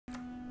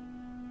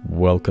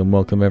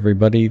Welcome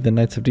everybody. The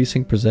Knights of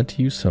Desync present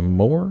to you some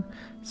more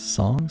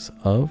Songs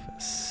of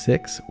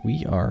Syx.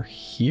 We are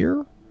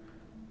here.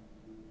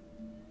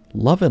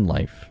 Loving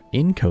life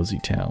in Cozy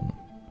Town.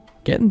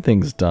 Getting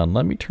things done.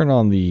 Let me turn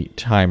on the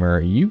timer.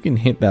 You can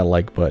hit that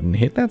like button.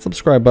 Hit that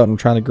subscribe button. I'm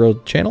trying to grow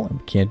the channel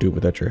and can't do it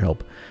without your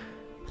help.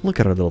 Look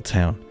at our little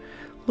town.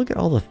 Look at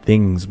all the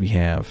things we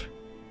have.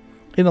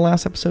 In the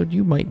last episode,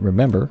 you might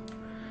remember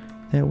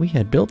that we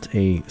had built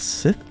a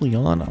Sith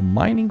Leon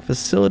mining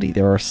facility.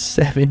 There are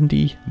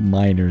 70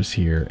 miners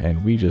here,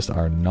 and we just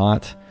are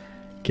not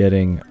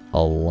getting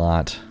a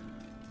lot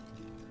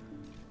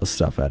of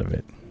stuff out of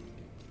it.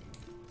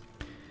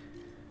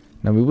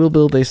 Now we will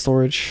build a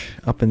storage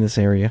up in this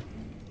area,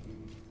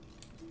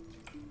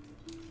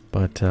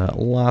 but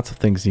lots of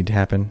things need to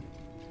happen.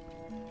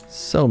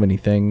 So many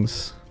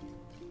things.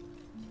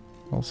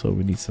 Also,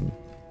 we need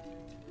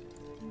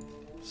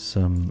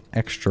some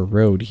extra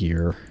road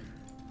here.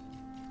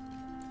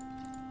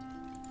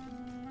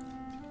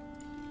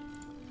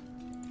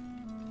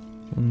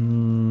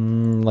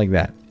 Like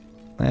that.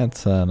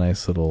 That's a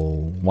nice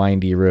little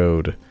windy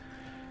road.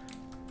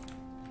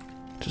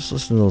 Just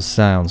listen to those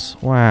sounds.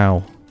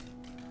 Wow.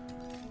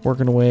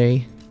 Working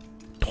away,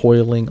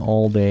 toiling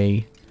all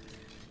day.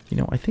 You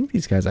know, I think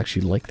these guys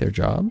actually like their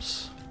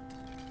jobs.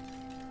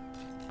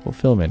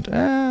 Fulfillment.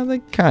 They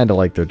kind of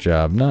like their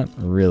job. Not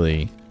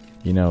really.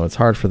 You know, it's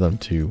hard for them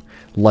to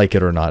like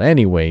it or not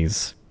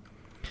anyways.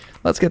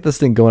 Let's get this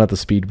thing going at the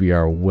speed we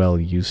are well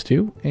used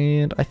to.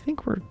 And I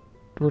think we're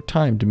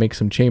timed to make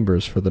some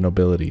chambers for the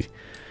nobility.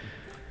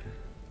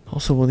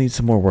 Also, we'll need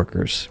some more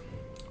workers.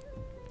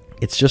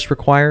 It's just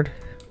required.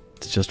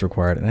 It's just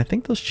required. And I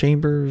think those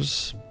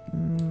chambers,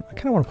 I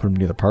kind of want to put them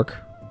near the park.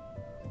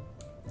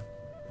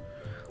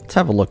 Let's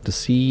have a look to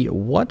see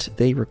what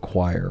they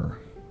require.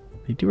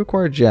 They do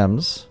require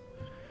gems.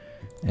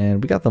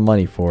 And we got the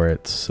money for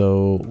it.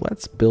 So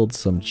let's build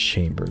some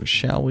chambers,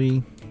 shall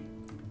we?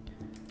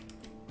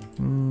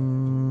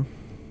 Maybe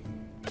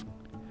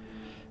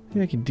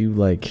I can do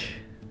like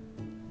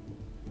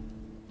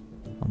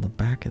on the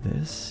back of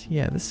this.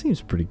 Yeah, this seems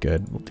pretty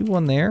good. We'll do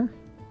one there.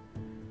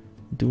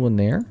 Do one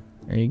there.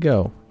 There you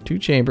go. 2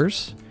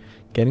 chambers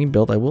getting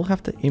built. I will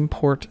have to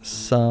import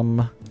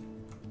some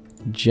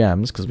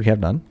gems because we have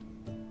none.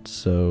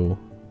 So,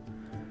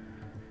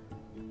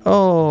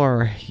 oh,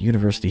 our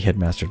university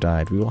headmaster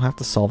died. We will have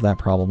to solve that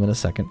problem in a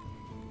second.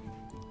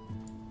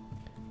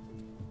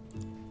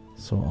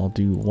 So I'll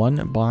do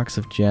 1 box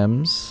of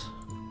gems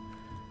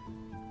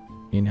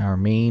in our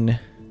main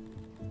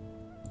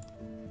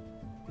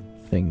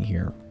thing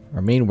here,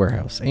 our main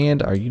warehouse,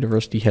 and our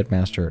university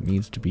headmaster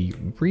needs to be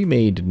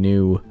remade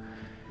new.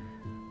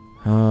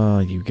 Oh,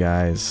 you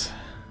guys,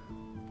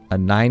 a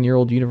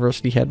 9-year-old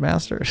university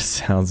headmaster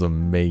sounds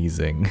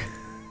amazing.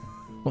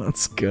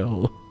 Let's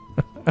go.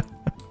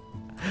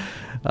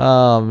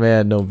 Oh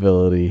man,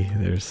 nobility,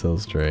 they're so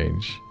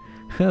strange.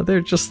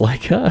 They're just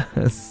like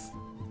us.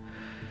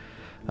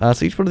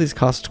 So each one of these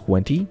costs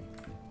 20.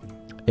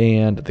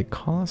 And the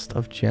cost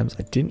of gems,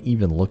 I didn't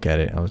even look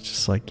at it. I was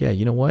just like, yeah,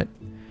 you know what?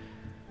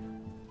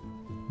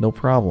 No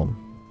problem.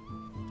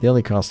 They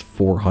only cost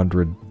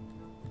 $400.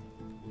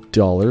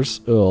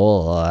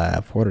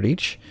 Oh, 400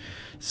 each.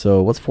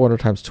 So what's 400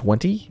 times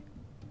 20?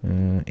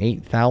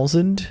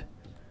 8,000.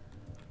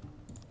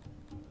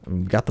 We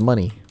got the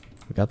money.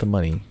 We got the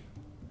money.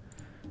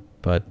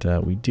 But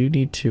we do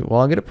need to... Well,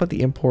 I'm going to put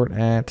the import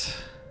at...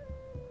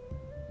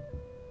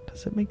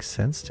 Does it make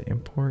sense to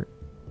import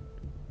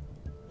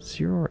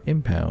 0 or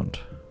impound?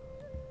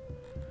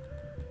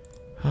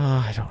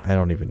 I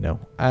don't even know.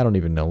 I don't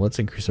even know. Let's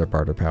increase our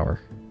barter power.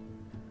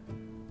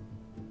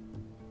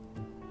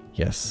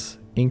 Yes.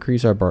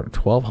 Increase our barter.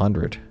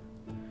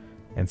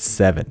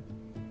 1,207.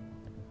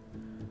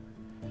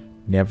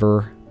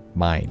 Never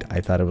mind. I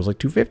thought it was like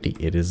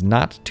 250. It is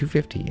not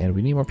 250. And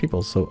we need more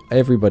people. So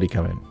everybody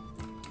come in.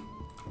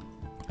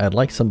 I'd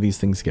like some of these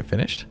things to get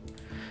finished.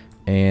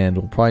 And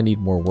we'll probably need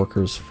more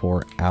workers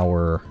for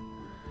our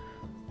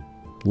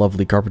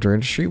lovely carpenter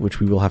industry, which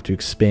we will have to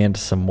expand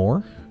some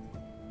more.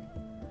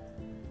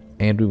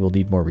 And we will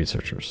need more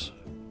researchers.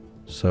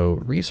 So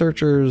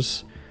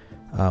researchers,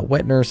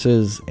 wet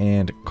nurses,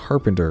 and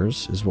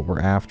carpenters is what we're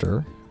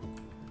after.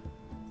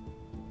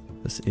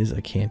 This is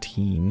a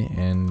canteen,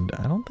 and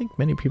I don't think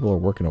many people are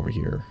working over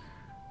here.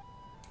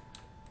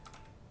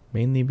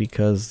 Mainly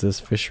because this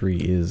fishery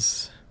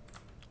is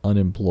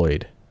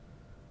unemployed.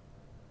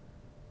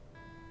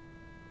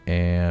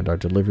 And our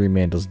delivery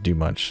man doesn't do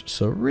much.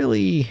 So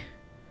really,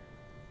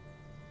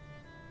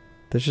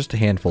 there's just a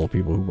handful of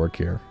people who work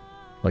here.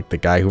 Like the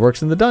guy who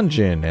works in the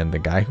dungeon, and the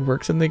guy who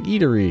works in the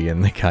eatery,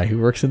 and the guy who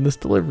works in this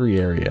delivery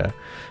area.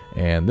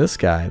 And this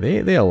guy,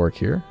 they all work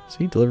here.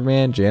 See, delivery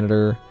man,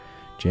 janitor,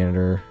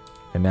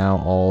 and now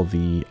all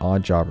the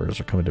odd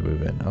jobbers are coming to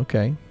move in.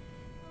 Okay.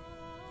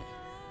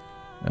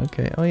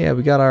 Okay, oh yeah,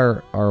 we got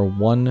our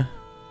 1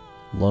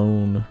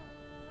 lone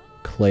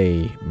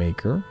clay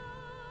maker,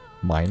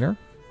 miner.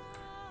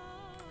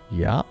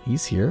 Yeah,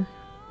 he's here.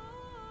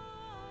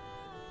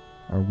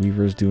 Our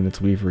weaver's doing its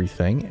weavery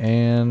thing,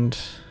 and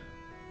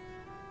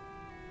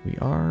We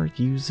are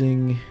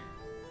using...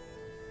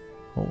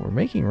 Well, we're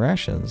making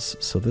rations,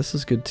 so this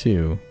is good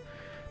too.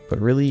 But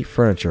really,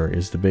 furniture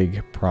is the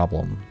big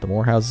problem. The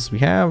more houses we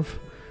have,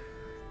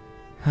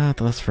 the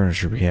less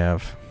furniture we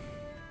have.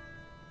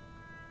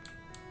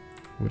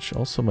 Which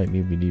also might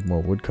mean we need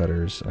more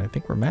woodcutters. I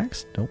think we're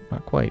maxed? Nope,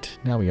 not quite.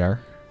 Now we are.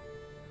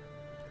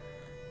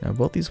 Now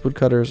both these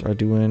woodcutters are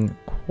doing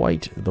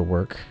quite the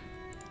work.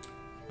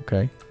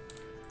 Okay.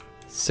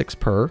 6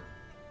 per.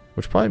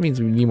 Which probably means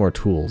we need more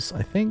tools.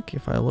 I think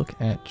if I look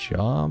at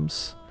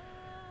jobs...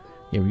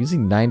 Yeah, we're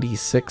using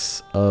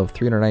 96 of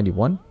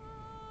 391.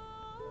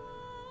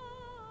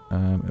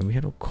 And we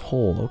had no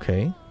coal.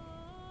 Okay.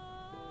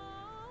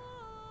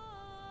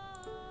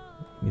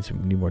 Means we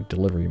need more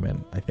delivery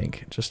men, I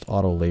think. Just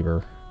auto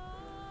labor.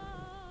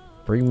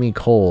 Bring me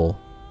coal.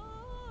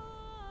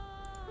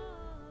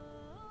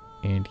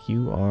 And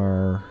you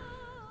are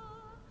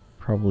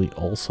probably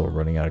also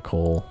running out of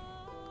coal.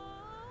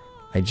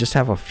 I just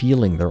have a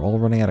feeling they're all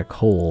running out of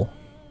coal.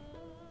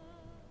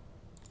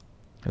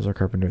 There's our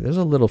carpenter. There's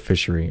a little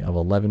fishery of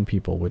 11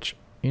 people, which,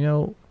 you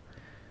know,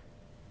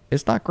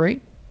 it's not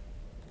great.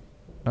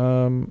 But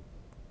I'm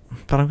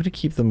going to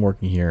keep them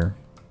working here.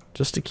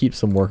 Just to keep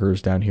some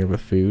workers down here with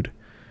food.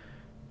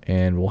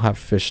 And we'll have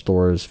fish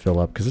stores fill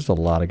up, because there's a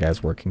lot of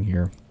guys working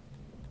here.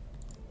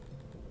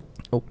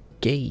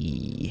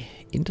 Okay.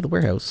 Into the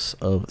warehouse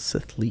of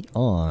Sith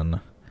Leon.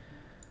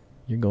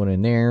 You're going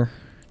in there.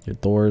 Your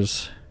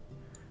doors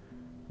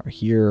are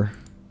here.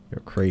 Your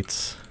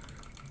crates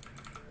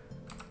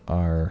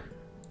are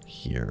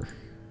here.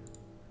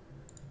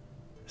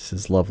 This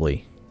is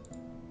lovely.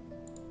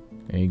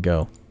 There you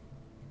go.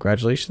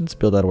 Congratulations,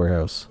 build out a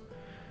warehouse.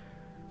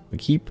 We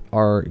keep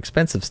our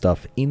expensive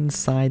stuff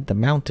inside the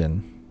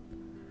mountain.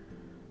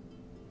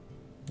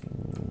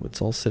 Ooh,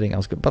 it's all sitting. I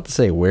was about to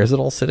say, where's it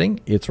all sitting?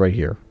 It's right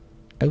here.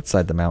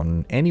 Outside the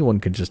mountain. Anyone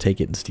could just take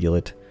it and steal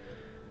it.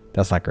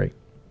 That's not great.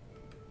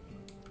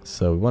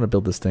 So we want to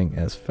build this thing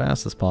as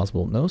fast as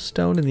possible. No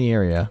stone in the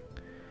area.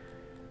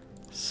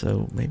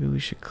 So maybe we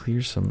should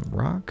clear some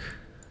rock.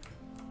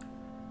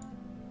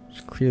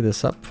 Just clear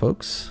this up,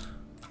 folks.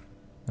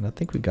 And I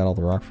think we got all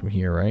the rock from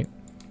here, right?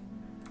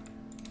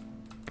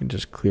 We can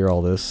just clear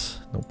all this.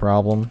 No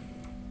problem.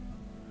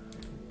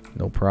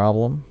 No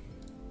problem.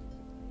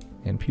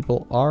 And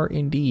people are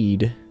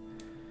indeed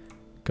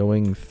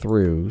going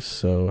through.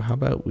 So how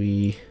about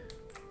we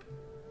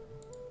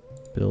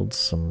build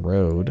some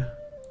road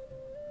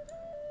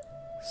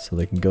so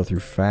they can go through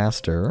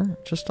faster.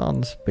 Just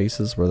on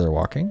spaces where they're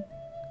walking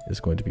is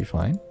going to be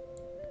fine.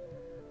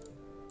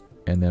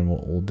 And then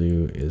what we'll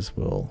do is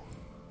we'll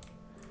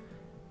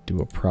do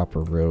a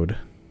proper road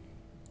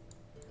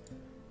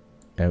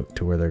out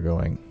to where they're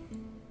going.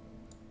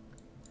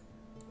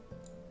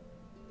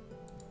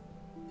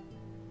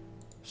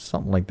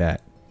 Something like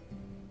that.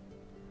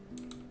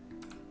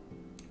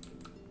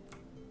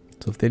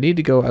 So if they need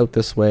to go out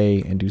this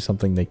way and do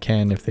something, they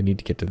can. If they need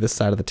to get to this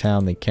side of the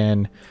town, they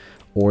can.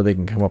 Or they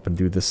can come up and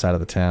do this side of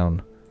the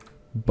town.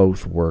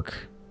 Both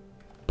work.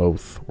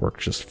 Both work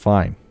just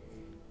fine.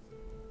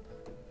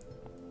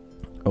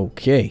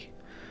 Okay.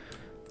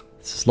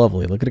 This is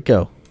lovely. Look at it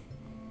go.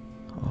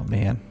 Oh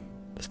man.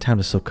 This town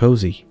is so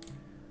cozy.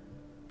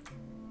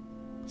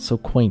 So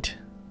quaint.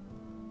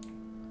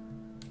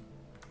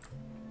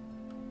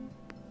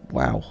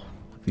 Wow.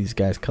 Look at these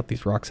guys cut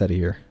these rocks out of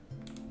here.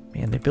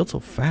 Man, they build so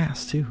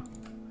fast too.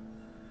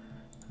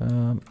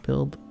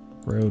 Build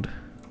road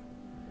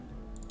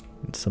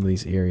in some of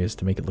these areas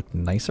to make it look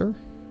nicer.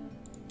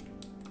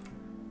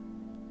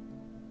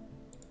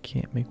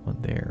 Can't make one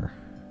there.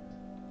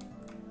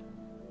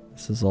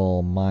 This is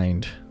all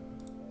mined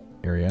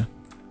area.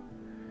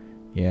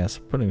 Yeah,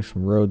 so putting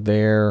some road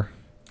there.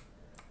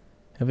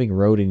 Having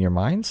road in your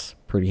mines,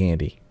 pretty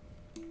handy.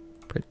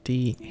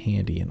 Pretty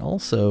handy. And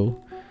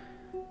also,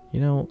 you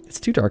know, it's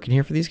too dark in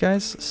here for these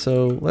guys,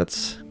 so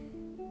let's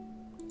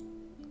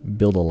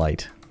build a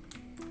light.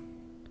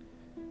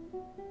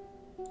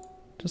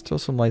 Just throw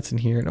some lights in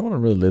here. No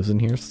one really lives in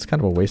here, so it's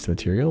kind of a waste of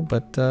material,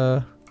 but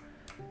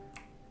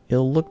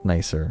it'll look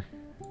nicer.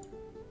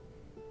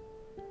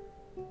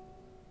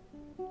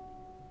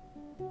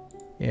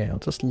 Yeah, it'll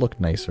just look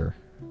nicer.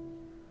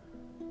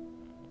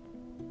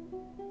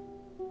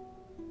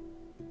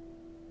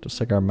 Just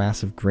like our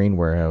massive grain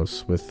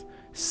warehouse with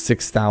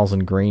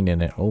 6,000 grain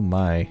in it. Oh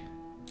my. You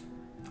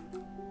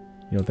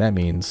know what that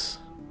means?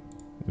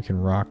 We can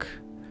rock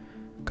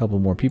a couple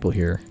more people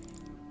here.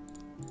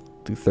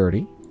 Do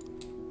 30.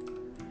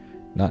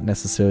 Not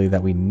necessarily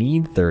that we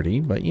need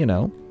 30, but you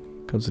know,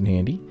 comes in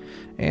handy.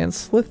 And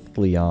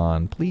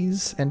Slithleon,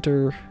 please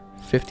enter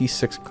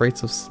 56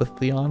 crates of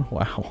Slithleon.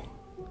 Wow.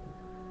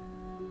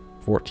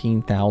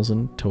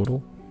 14,000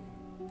 total.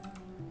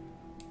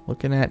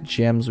 Looking at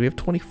gems, we have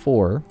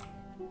 24.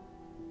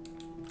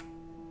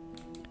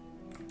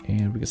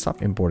 And we can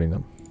stop importing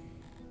them.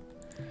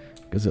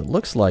 Because it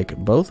looks like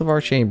both of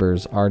our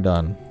chambers are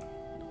done.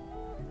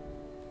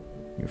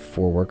 You have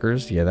 4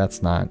 workers? Yeah,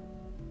 that's not...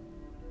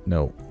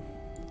 No.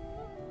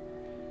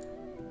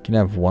 Can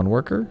have 1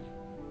 worker.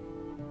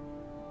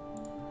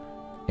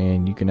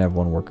 And you can have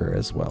one worker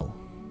as well.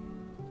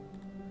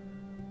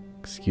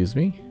 Excuse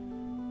me?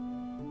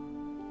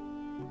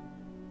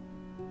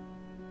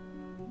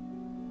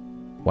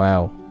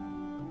 Wow.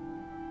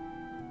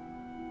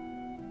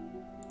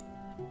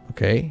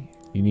 Okay,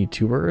 you need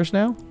 2 workers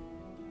now?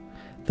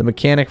 The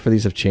mechanic for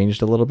these have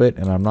changed a little bit,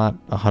 and I'm not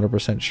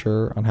 100%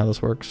 sure on how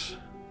this works.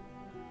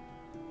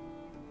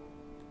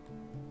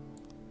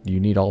 You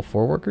need all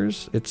 4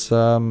 workers? It's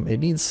it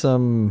needs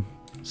some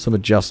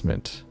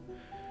adjustment.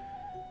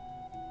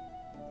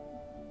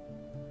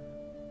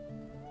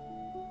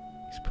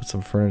 Let's put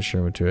some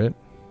furniture into it.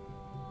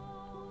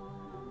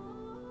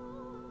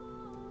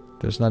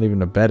 There's not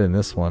even a bed in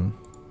this one.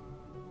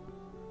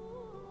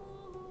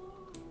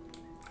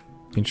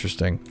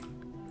 Interesting.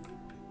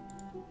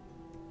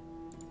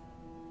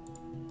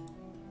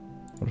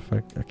 What if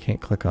I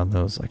can't click on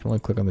those? I can only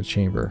click on the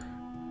chamber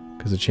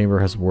because the chamber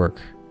has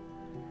work.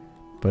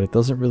 But it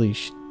doesn't really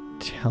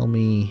tell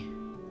me...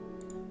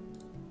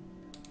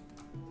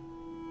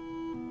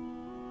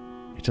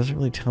 It doesn't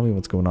really tell me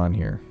what's going on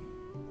here.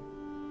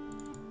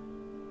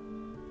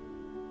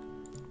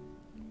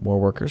 More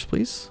workers,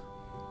 please.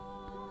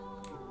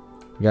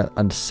 We got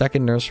a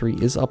second nursery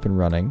is up and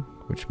running,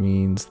 which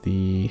means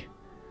the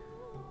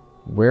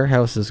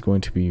warehouse is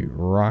going to be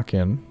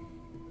rocking.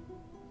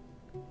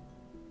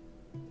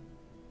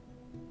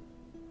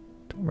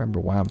 Don't remember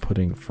why I'm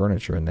putting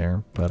furniture in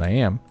there, but I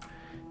am.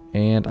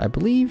 And I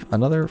believe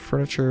another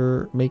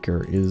furniture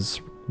maker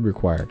is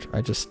required.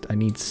 I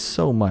need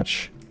so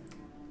much.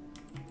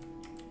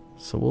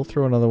 So we'll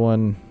throw another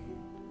one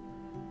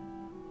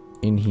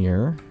in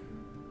here.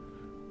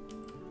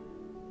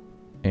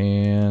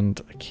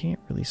 And I can't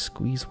really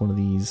squeeze one of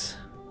these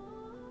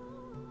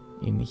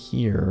in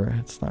here.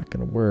 It's not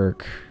going to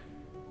work.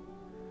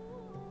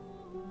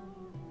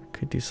 I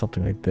could do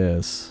something like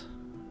this.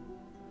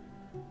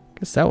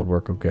 Guess that would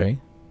work okay.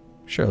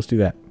 Sure, let's do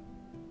that.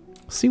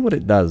 See what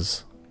it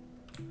does.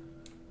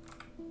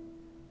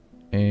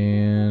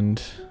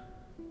 And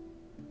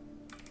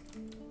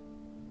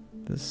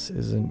this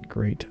isn't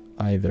great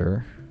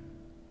either.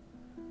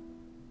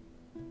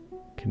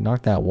 Can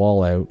knock that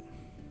wall out.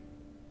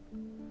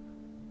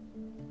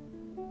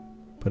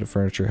 Put a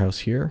furniture house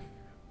here.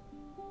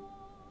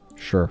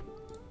 Sure.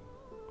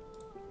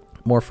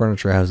 More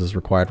furniture houses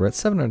required. We're at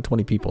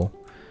 720 people.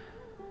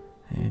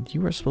 And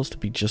you are supposed to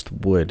be just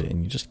wood,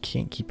 and you just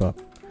can't keep up.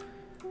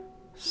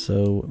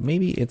 So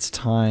maybe it's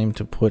time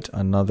to put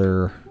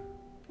another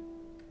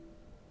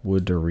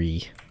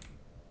woodery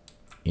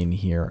in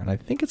here. And I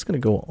think it's going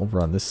to go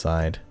over on this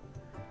side.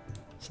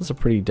 This is a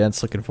pretty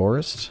dense looking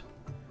forest.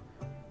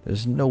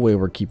 There's no way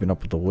we're keeping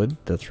up with the wood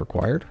that's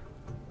required.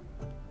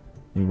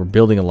 I mean, we're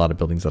building a lot of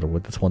buildings out of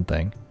wood. That's one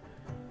thing.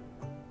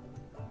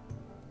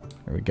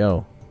 There we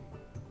go.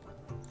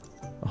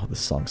 Oh, this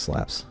song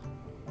slaps.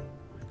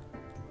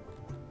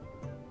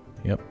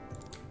 Yep.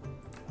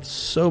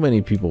 So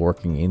many people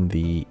working in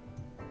the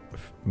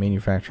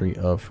manufacturing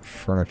of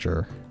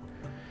furniture,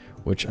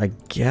 which I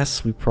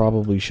guess we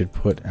probably should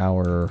put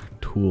our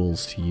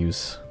tools to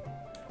use.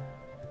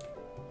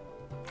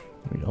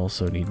 We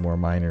also need more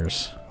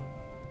miners.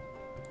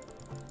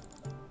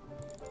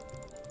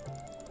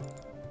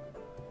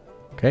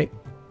 Okay,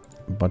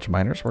 a bunch of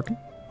miners working.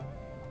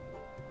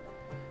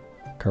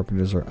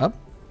 Carpenters are up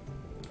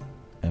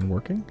and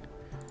working.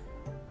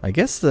 I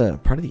guess the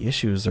part of the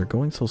issue is they're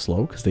going so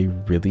slow because they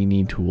really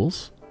need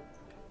tools.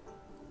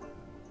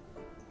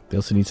 They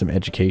also need some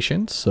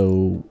education.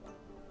 So,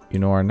 you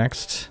know, our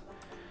next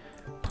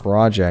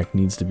project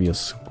needs to be a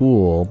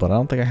school, but I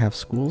don't think I have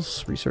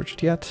schools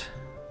researched yet.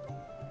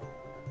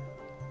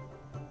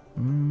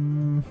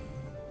 We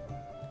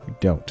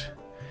don't.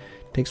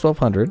 Takes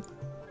 1,200.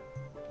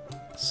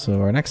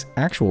 So our next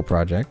actual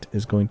project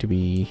is going to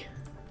be...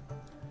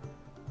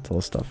 What's all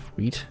this stuff?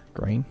 Wheat?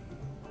 Grain?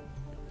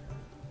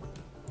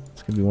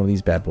 It's going to be one of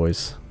these bad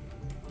boys.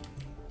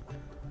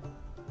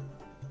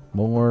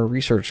 More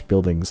research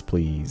buildings,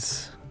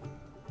 please.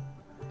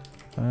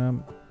 Yeah,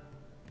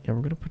 we're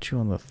going to put you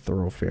on the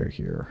thoroughfare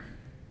here.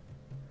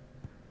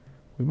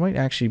 We might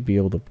actually be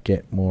able to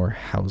get more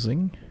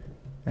housing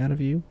out of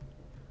you.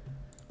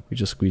 We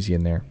just squeeze you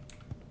in there.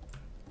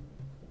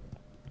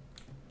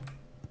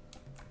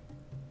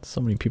 So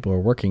many people are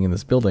working in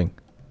this building.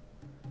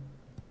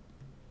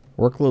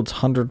 Workload's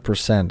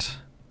 100%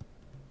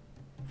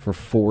 for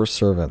 4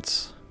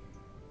 servants.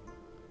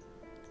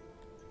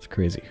 It's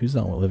crazy. Who's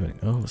not living?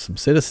 Oh, some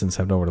citizens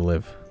have nowhere to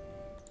live.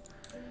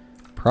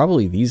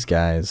 Probably these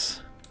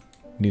guys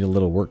need a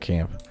little work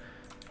camp.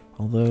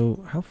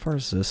 Although, how far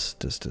is this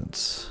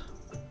distance?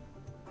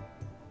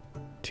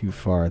 Too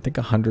far. I think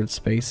 100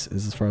 space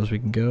is as far as we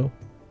can go.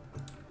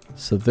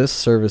 So this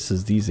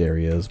services these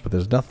areas, but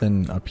there's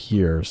nothing up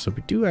here. So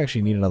we do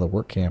actually need another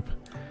work camp.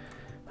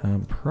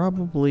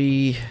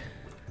 Probably...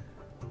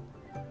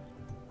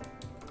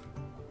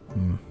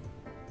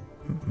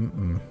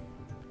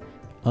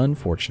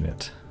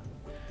 Unfortunate.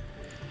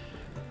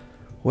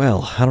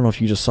 Well, I don't know if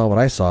you just saw what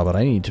I saw, but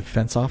I need to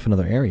fence off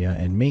another area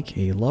and make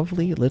a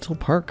lovely little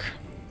park.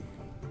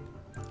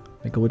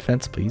 Make a wood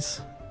fence,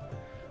 please.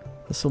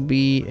 This will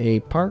be a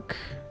park.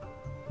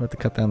 We'll have to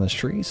cut down this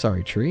tree.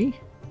 Sorry, tree.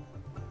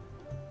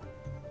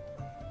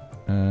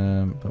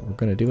 But we're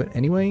going to do it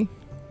anyway.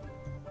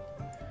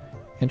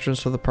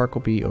 Entrance to the park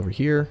will be over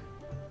here.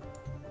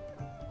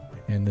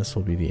 And this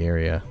will be the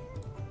area.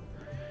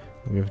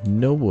 We have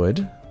no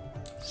wood.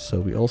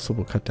 So we also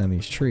will cut down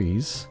these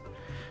trees.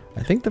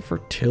 I think the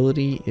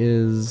fertility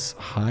is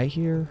high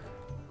here.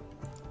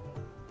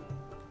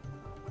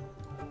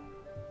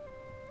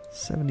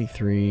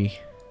 73.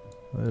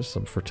 There's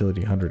some fertility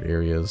 100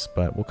 areas,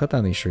 but we'll cut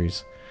down these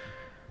trees.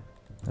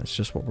 That's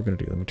just what we're going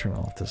to do. Let me turn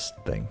off this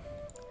thing.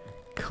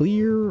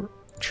 Clear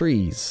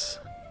trees.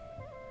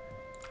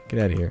 Get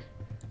out of here.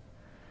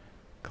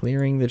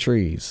 Clearing the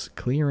trees.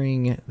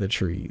 Clearing the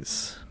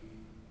trees.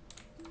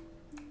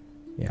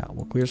 Yeah,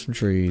 we'll clear some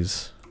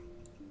trees.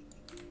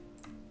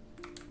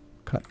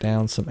 Cut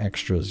down some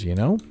extras, you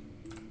know?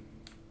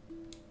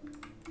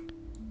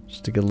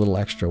 Just to get a little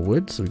extra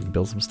wood so we can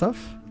build some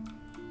stuff.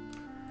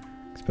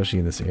 Especially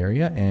in this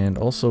area. And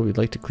also we'd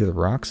like to clear the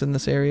rocks in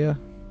this area.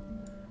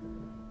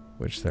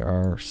 Which there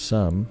are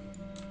some.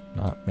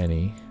 Not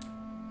many.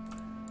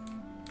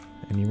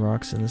 Any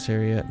rocks in this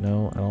area?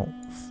 No, I don't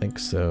think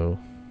so.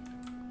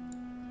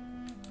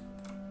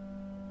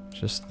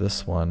 Just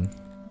this one.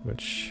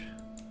 Which...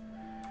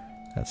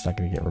 that's not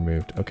going to get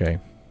removed. Okay.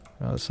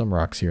 Well, there's some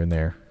rocks here and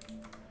there.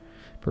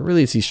 But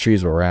really it's these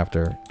trees what we're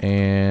after.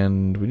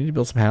 And we need to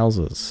build some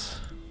houses.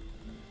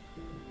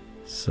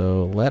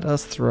 So let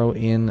us throw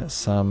in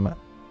some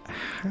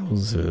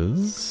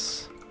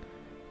houses.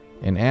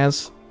 And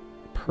as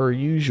per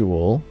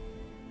usual,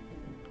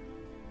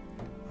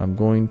 I'm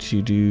going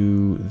to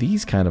do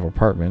these kind of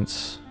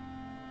apartments.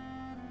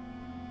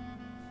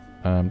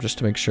 Just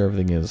to make sure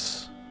everything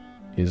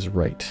is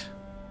right.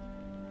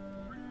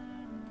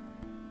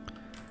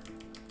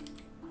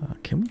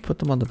 Can we put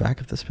them on the back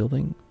of this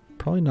building?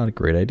 Probably not a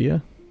great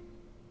idea.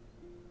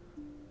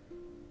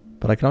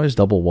 But I can always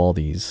double wall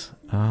these.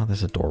 Ah,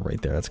 there's a door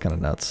right there. That's kind of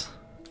nuts.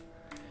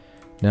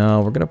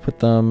 No, we're going to put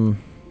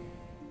them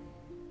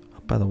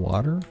up by the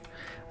water.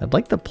 I'd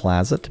like the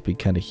plaza to be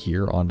kind of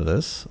here onto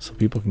this. So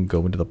people can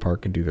go into the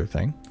park and do their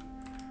thing.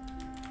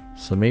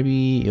 So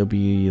maybe it'll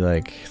be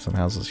like some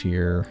houses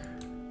here.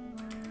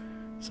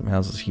 Some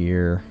houses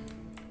here.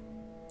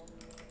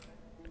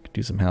 Could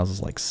do some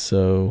houses like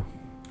so.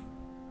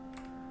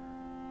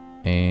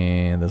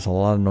 And there's a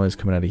lot of noise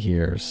coming out of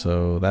here,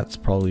 so that's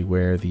probably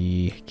where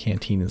the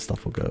canteen and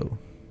stuff will go.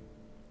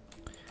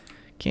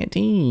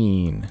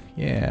 Canteen!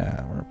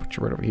 Yeah, we're gonna put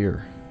you right over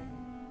here.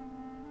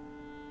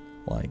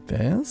 Like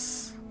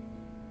this.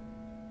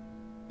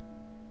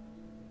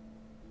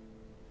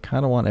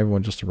 Kind of want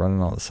everyone just to run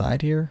in on the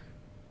side here.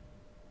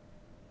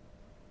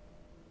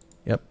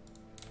 Yep.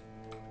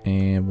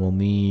 And we'll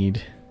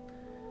need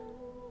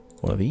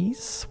one of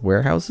these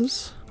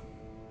warehouses.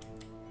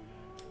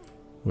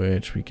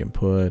 Which we can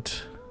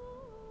put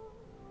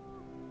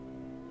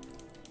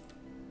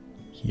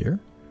here.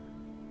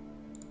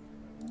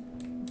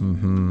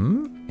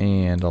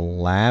 And a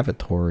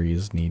lavatory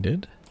is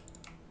needed.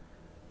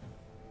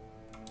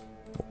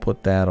 We'll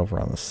put that over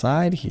on the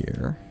side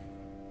here.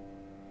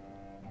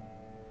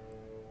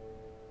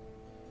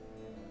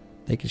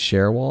 They can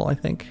share a wall, I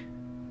think.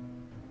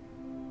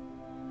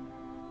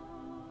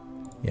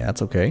 Yeah,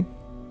 that's okay.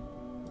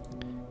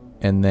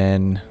 And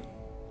then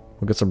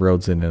we'll get some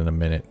roads in a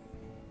minute.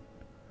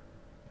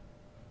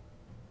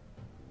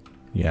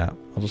 Yeah,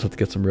 I'll just have to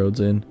get some roads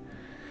in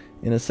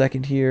a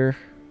second here.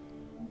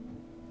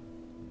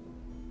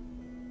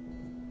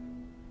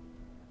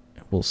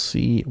 We'll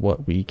see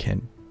what we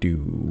can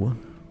do.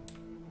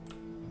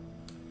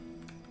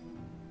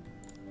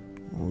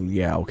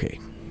 Yeah, okay.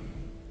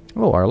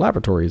 Oh, our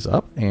laboratory is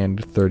up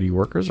and 30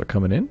 workers are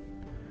coming in.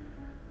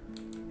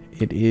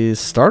 It is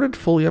started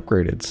fully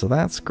upgraded, so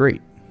that's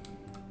great.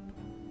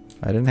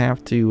 I didn't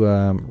have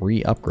to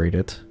re-upgrade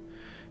it.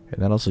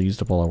 And that also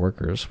used up all our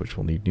workers, which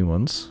will need new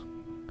ones.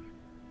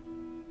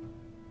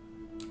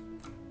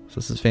 So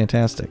this is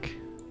fantastic.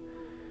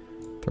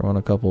 Throw on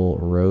a couple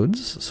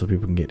roads so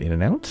people can get in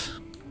and out.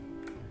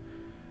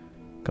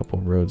 A couple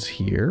roads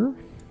here.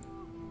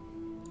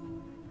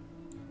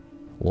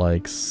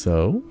 Like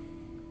so.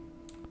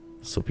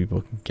 So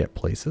people can get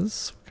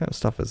places. What kind of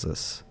stuff is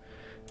this?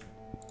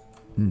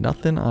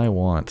 Nothing I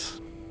want.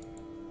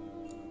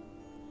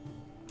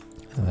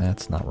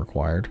 That's not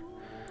required.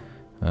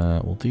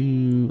 We'll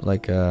do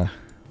like a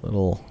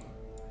little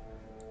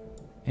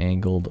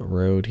angled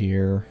road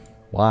here.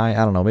 Why? I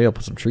don't know. Maybe I'll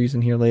put some trees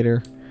in here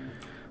later.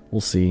 We'll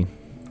see.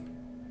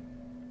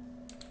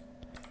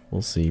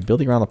 We'll see.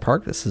 Building around the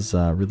park. This is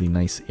a really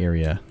nice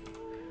area.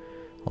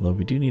 Although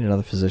we do need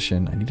another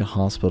physician. I need a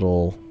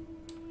hospital.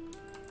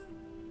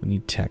 We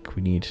need tech.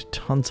 We need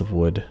tons of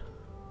wood.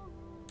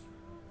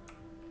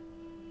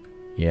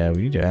 Yeah,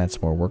 we need to add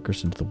some more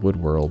workers into the wood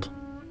world.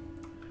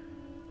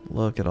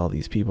 Look at all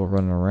these people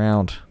running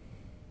around.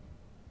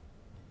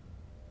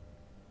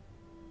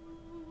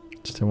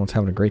 Just everyone's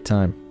having a great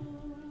time.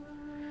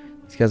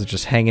 These guys are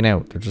just hanging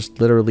out. They're just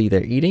literally,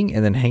 they're eating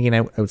and then hanging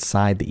out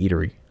outside the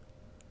eatery.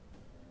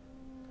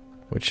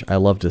 which I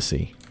love to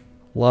see.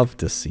 Love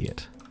to see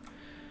it.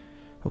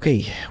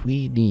 Okay,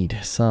 we need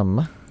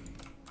some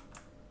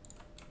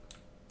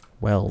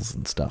wells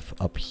and stuff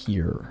up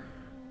here.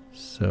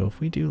 So if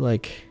we do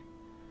like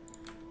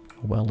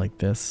a well like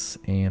this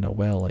and a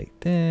well like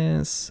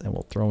this, and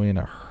we'll throw in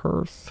a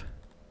hearth,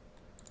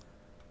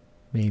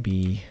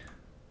 maybe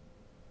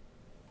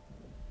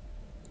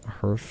a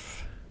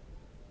hearth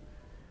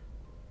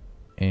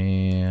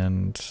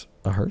and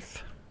a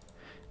hearth,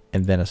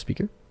 and then a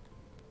speaker.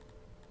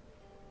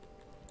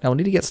 Now we'll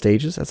need to get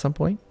stages at some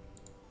point,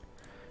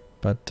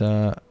 but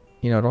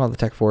you know, I don't have the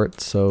tech for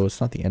it, so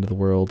it's not the end of the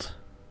world.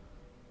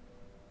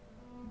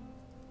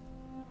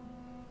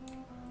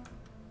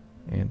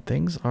 And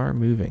things are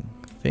moving.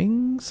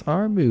 Things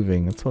are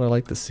moving. That's what I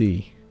like to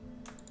see.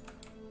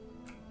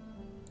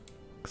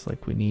 Looks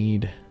like we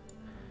need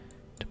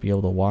to be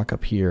able to walk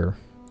up here.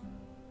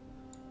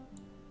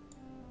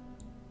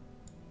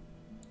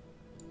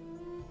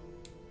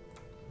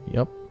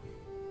 Yep.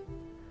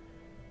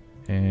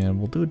 And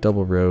we'll do a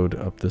double road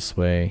up this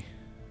way.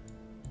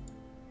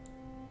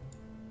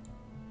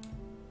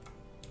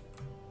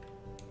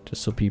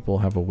 Just so people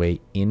have a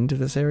way into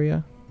this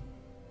area.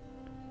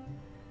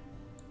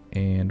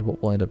 And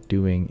what we'll end up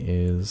doing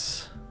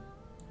is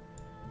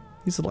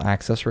these little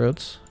access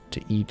roads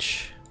to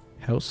each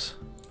house.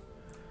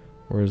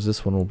 Whereas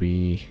this one will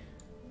be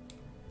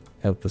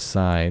out the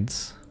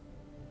sides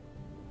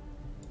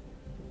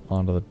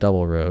onto the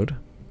double road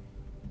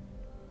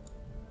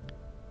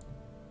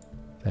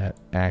that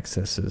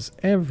accesses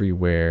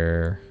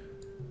everywhere.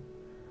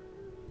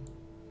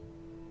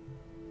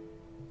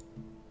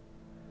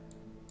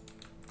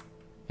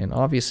 And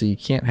obviously you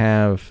can't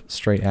have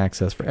straight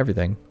access for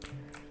everything,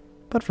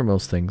 but for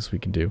most things we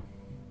can do.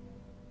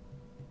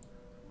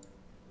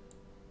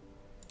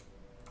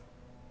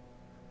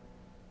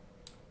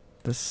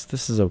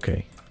 This is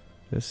okay.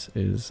 This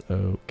is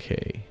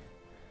okay.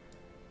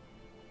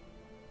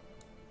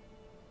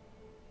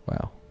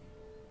 Wow.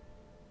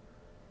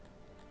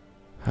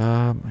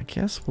 I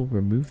guess we'll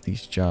remove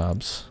these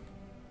jobs.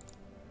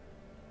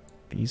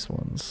 These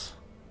ones.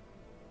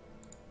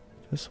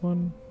 This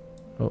one?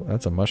 Oh,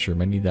 that's a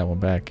mushroom. I need that one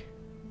back.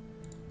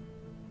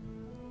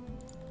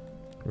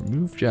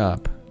 Remove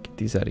job. Get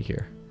these out of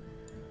here.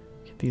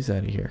 Get these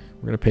out of here.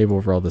 We're going to pave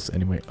over all this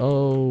anyway.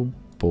 Oh,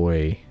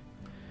 boy.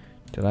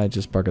 Did I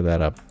just bugger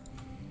that up?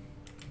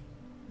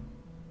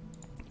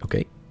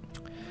 Okay.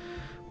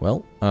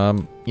 Well,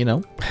 you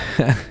know.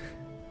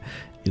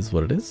 Is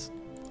what it is.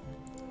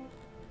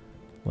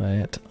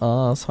 Let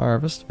us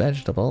harvest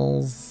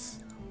vegetables.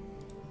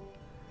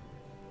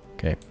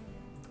 Okay.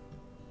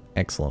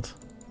 Excellent.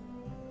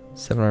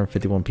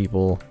 751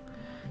 people.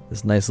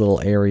 This nice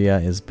little area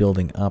is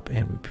building up,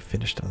 and we've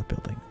finished on the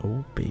building.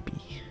 Oh,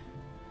 baby.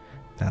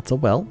 That's a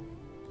well.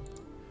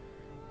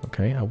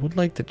 Okay, I would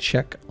like to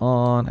check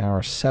on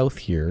our south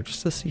here,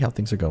 just to see how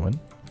things are going.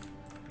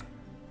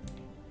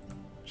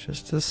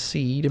 Just to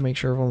see, to make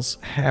sure everyone's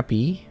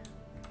happy.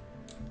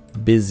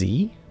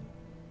 Busy.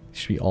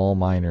 Should be all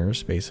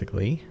miners,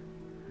 basically.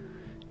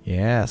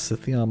 Yeah,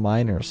 Scythian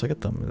miners. Look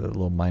at them. The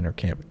little miner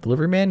camp.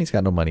 Delivery man, he's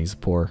got no money. He's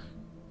poor.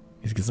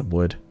 He's getting some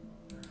wood.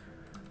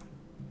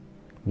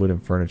 Wood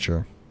and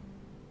furniture.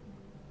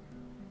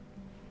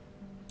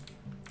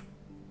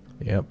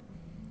 Yep.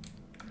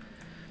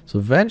 So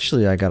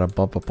eventually I gotta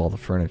bump up all the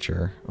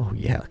furniture. Oh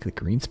yeah, look at the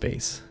green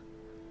space.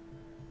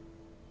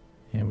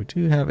 And we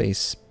do have a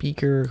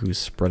speaker who's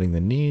spreading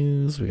the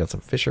news. We got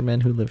some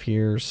fishermen who live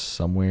here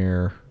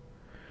somewhere.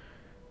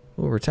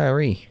 Oh,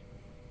 retiree.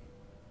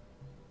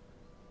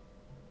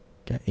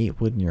 Got 8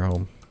 wood in your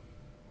home.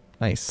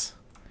 Nice.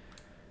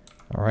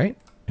 Alright.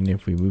 And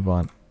if we move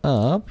on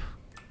up,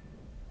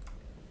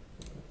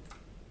 you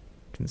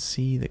can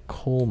see the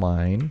coal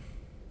mine.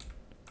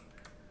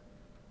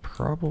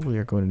 Probably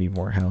are going to need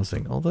more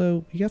housing.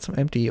 Although, we got some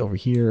empty over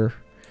here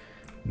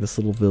in this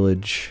little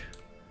village.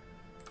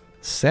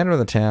 Center of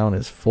the town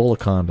is full of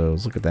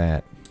condos. Look at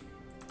that.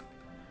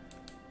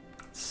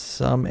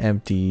 Some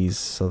empties,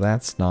 so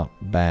that's not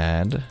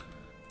bad.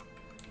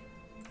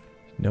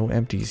 No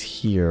empties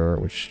here,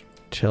 which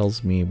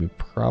tells me we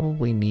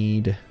probably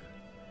need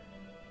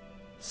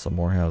some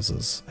more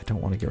houses. I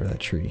don't want to get rid of that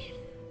tree.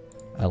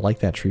 I like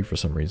that tree for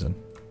some reason.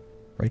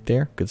 Right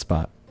there, good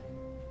spot.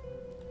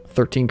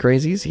 13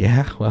 crazies?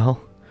 Yeah,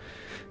 well,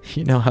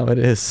 you know how it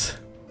is.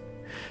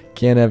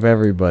 Can't have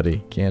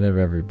everybody. Can't have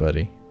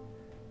everybody.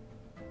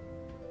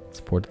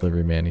 This poor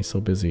delivery man, he's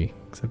so busy.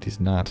 Except he's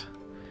not.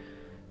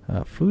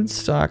 Food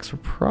stocks, we're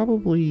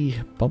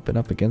probably bumping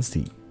up against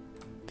the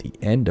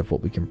end of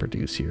what we can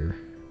produce here.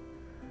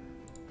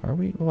 Are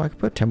we? Oh, I could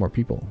put 10 more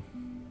people.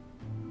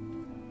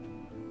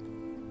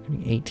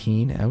 Getting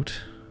 18 out.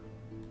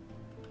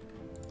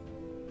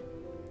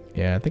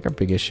 Yeah, I think our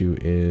big issue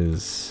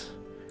is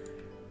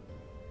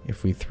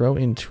if we throw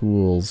in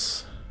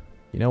tools.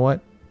 You know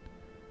what?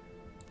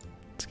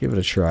 Let's give it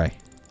a try.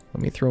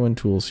 Let me throw in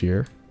tools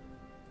here.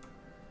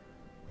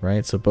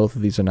 Right, so both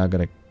of these are now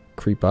going to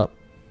creep up.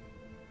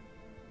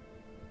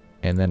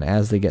 And then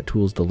as they get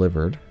tools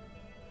delivered,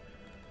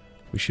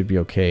 we should be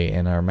okay.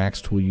 And our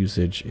max tool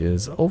usage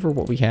is over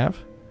what we have.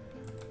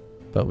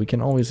 But we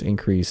can always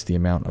increase the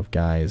amount of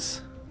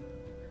guys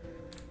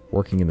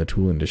working in the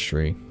tool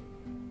industry.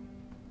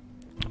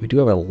 We do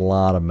have a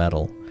lot of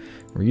metal.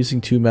 We're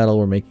using 2 metal,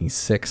 we're making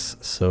 6.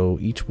 So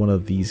each one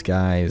of these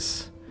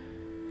guys...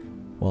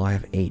 Well, I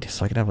have 8,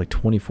 so I can have like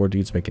 24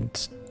 dudes making...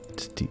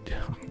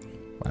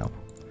 Wow.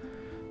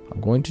 I'm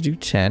going to do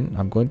 10.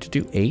 I'm going to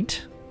do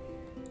 8.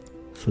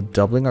 So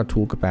doubling our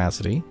tool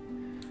capacity.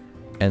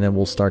 And then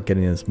we'll start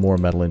getting this more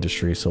metal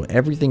industry. So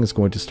everything is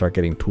going to start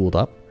getting tooled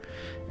up.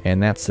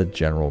 And that's the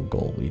general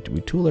goal. We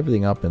tool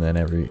everything up and then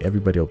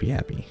everybody will be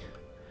happy.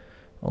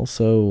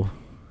 Also...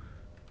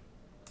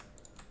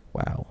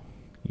 Wow.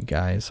 You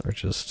guys are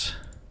just...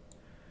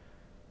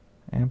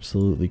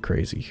 absolutely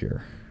crazy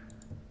here.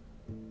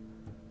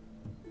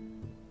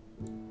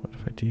 What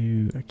if I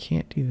do... I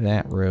can't do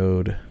that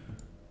road.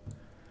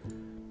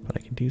 But I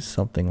can do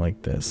something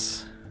like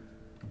this.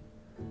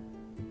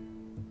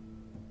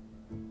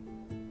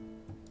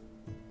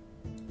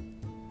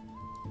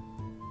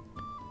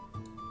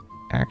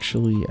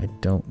 Actually, I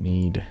don't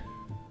need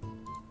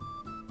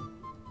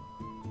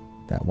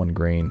that one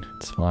grain.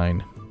 It's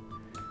fine.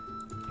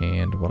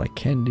 And what I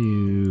can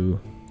do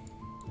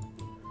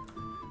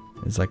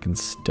is I can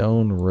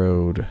stone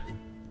road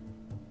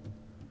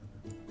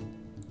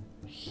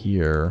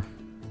here.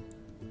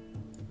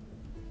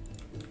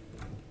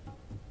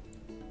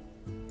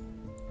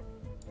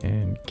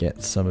 And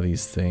get some of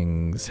these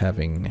things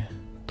having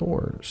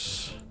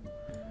doors.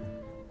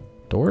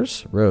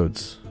 Doors?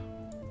 Roads.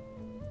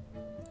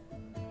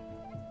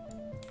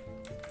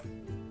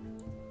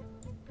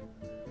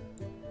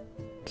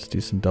 Let's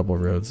do some double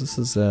roads. This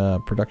is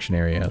a production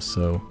area,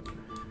 so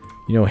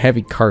you know,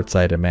 heavy carts,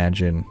 I'd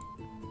imagine,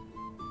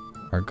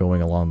 are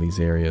going along these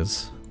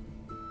areas.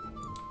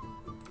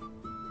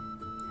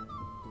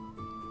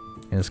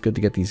 And it's good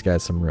to get these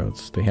guys some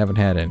roads. They haven't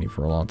had any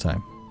for a long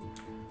time.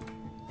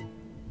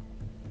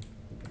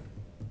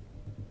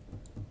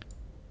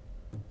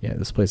 Yeah,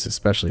 this place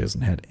especially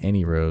hasn't had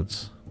any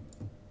roads.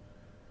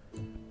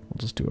 We'll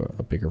just do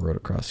a bigger road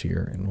across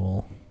here, and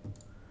we'll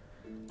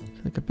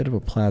like a bit of a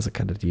plaza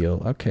kind of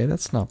deal. Okay,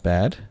 that's not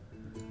bad.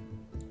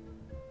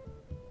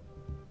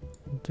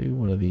 We'll do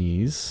one of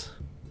these.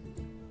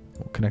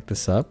 We'll connect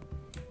this up.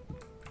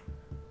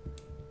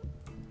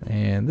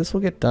 And this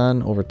will get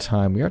done over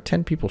time. We are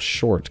 10 people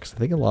short because I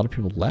think a lot of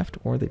people left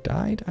or they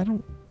died. I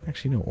don't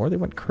actually know. Or they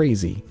went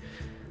crazy.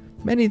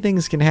 Many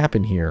things can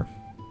happen here.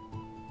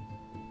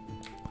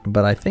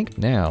 But I think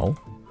now,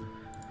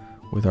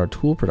 with our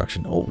tool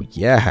production... Oh,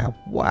 yeah.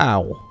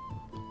 Wow.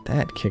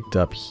 That kicked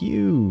up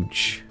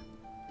huge.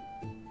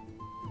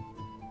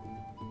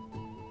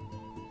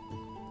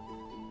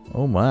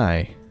 Oh,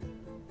 my.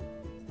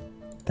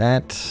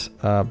 That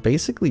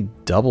basically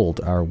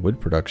doubled our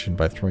wood production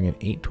by throwing in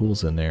 8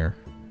 tools in there.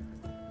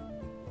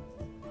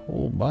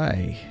 Oh,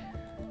 my.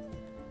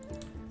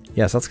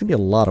 Yes, that's going to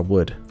be a lot of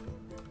wood.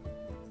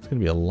 It's going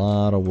to be a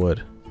lot of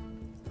wood.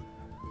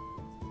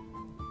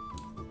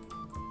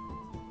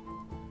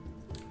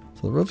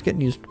 So the road's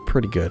getting used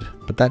pretty good,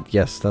 but that,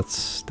 yes,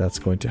 that's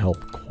going to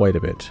help quite a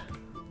bit.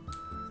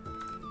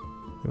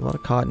 We have a lot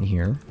of cotton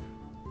here.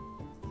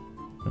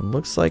 It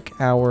looks like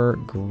our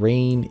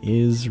grain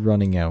is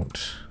running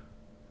out.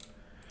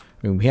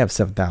 I mean, we have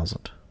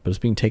 7,000, but it's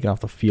being taken off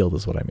the field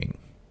is what I mean.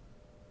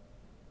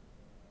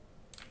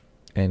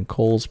 And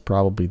coal's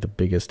probably the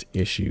biggest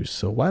issue,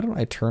 so why don't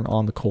I turn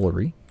on the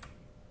coalery,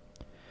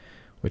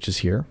 which is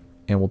here,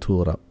 and we'll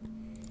tool it up.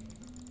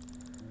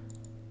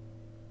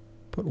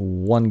 Put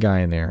one guy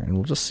in there, and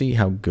we'll just see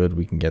how good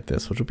we can get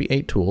this, which will be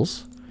 8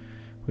 tools.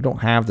 We don't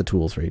have the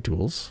tools for 8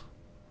 tools.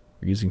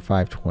 We're using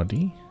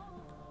 520.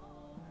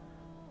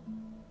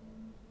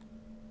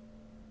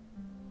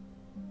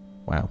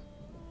 Wow.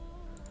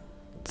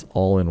 It's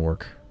all in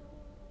work.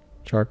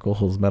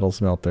 Charcoal's metal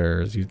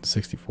smelter is using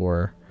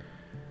 64.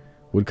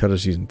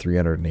 Woodcutter's using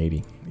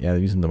 380. Yeah,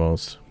 they're using the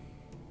most.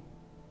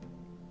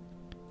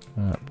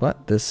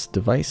 But this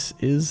device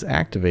is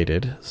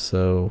activated,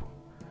 so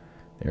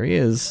there he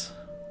is.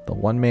 The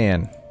one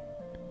man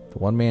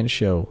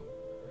show.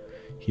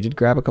 He did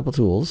grab a couple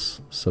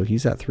tools, so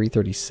he's at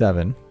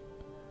 337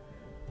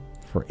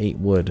 for 8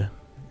 wood. And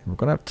we're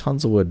gonna have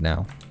tons of wood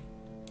now.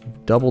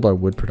 We've doubled our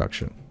wood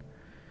production.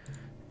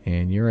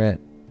 And you're at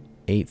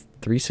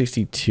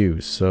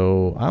 362.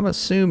 So I'm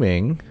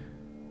assuming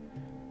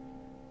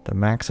the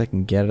max I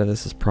can get out of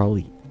this is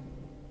probably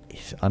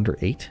under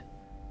 8.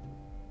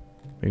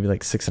 Maybe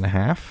like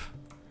 6.5.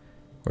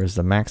 Whereas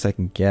the max I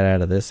can get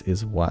out of this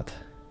is what?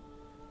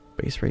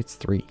 Base rate's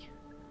 3.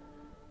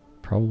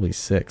 Probably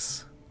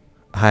 6.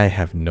 I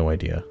have no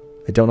idea.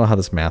 I don't know how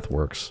this math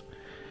works.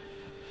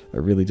 I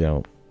really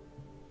don't.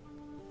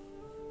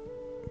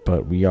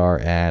 But we are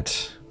at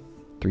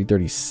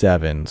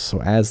 337.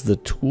 So as the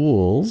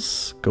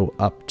tools go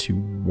up to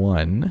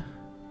 1,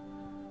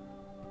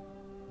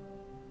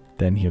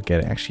 then he'll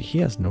get it. Actually, he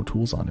has no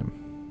tools on him.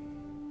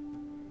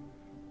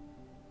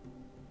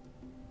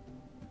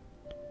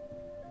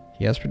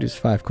 He has produced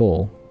 5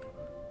 coal.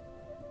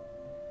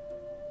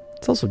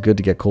 It's also good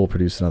to get coal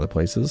produced in other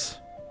places.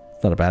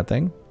 It's not a bad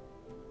thing.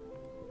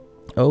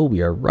 Oh,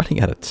 we are running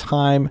out of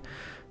time.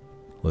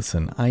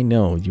 Listen, I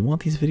know you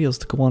want these videos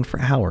to go on for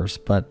hours,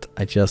 but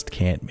I just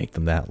can't make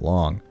them that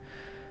long.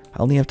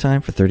 I only have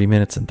time for 30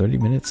 minutes, and 30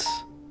 minutes,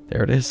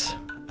 there it is,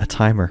 a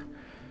timer.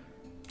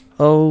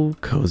 Oh,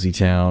 Cozy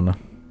Town.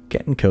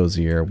 Getting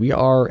cozier. We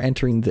are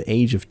entering the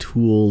age of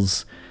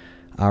tools.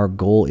 Our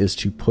goal is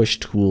to push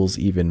tools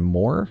even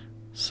more.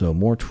 So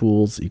more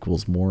tools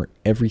equals more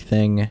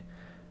everything.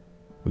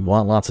 We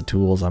want lots of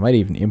tools. I might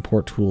even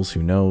import tools,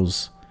 who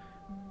knows.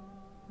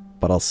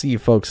 But I'll see you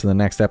folks in the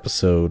next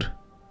episode.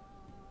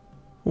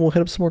 We'll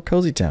hit up some more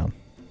Cozy Town.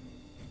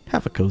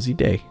 Have a cozy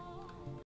day.